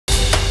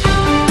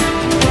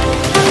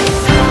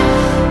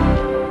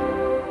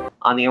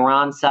On the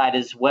Iran side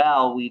as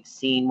well, we've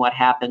seen what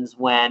happens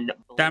when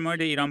در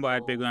مورد ایران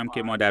باید بگویم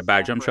که ما در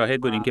برجام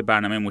شاهد بودیم که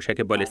برنامه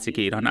موشک بالستیک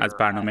ایران از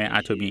برنامه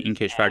اتمی این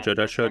کشور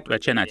جدا شد و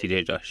چه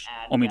نتیجه داشت.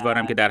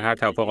 امیدوارم که در هر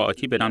توافق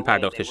آتی بدان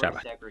پرداخته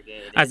شود.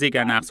 از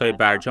دیگر نقص‌های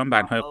برجام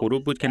بندهای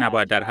غروب بود که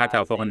نباید در هر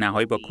توافق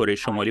نهایی با کره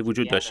شمالی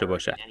وجود داشته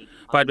باشد.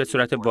 باید به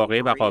صورت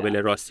واقعی و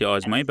قابل راستی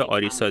آزمایی به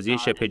عاری‌سازی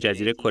شبه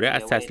جزیره کره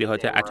از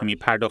تسلیحات اتمی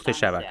پرداخته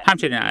شود.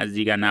 همچنین از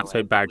دیگر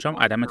نقص‌های برجام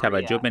عدم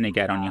توجه به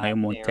نگرانی‌های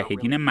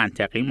متحدین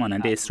منطقه‌ای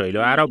مانند اسرائیل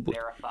و عرب بود.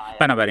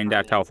 بنابراین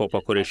در توافق با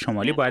کره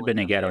شمالی باید به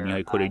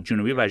نگرانی‌های کره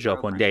جنوبی و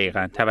ژاپن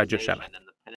دقیقاً توجه شود.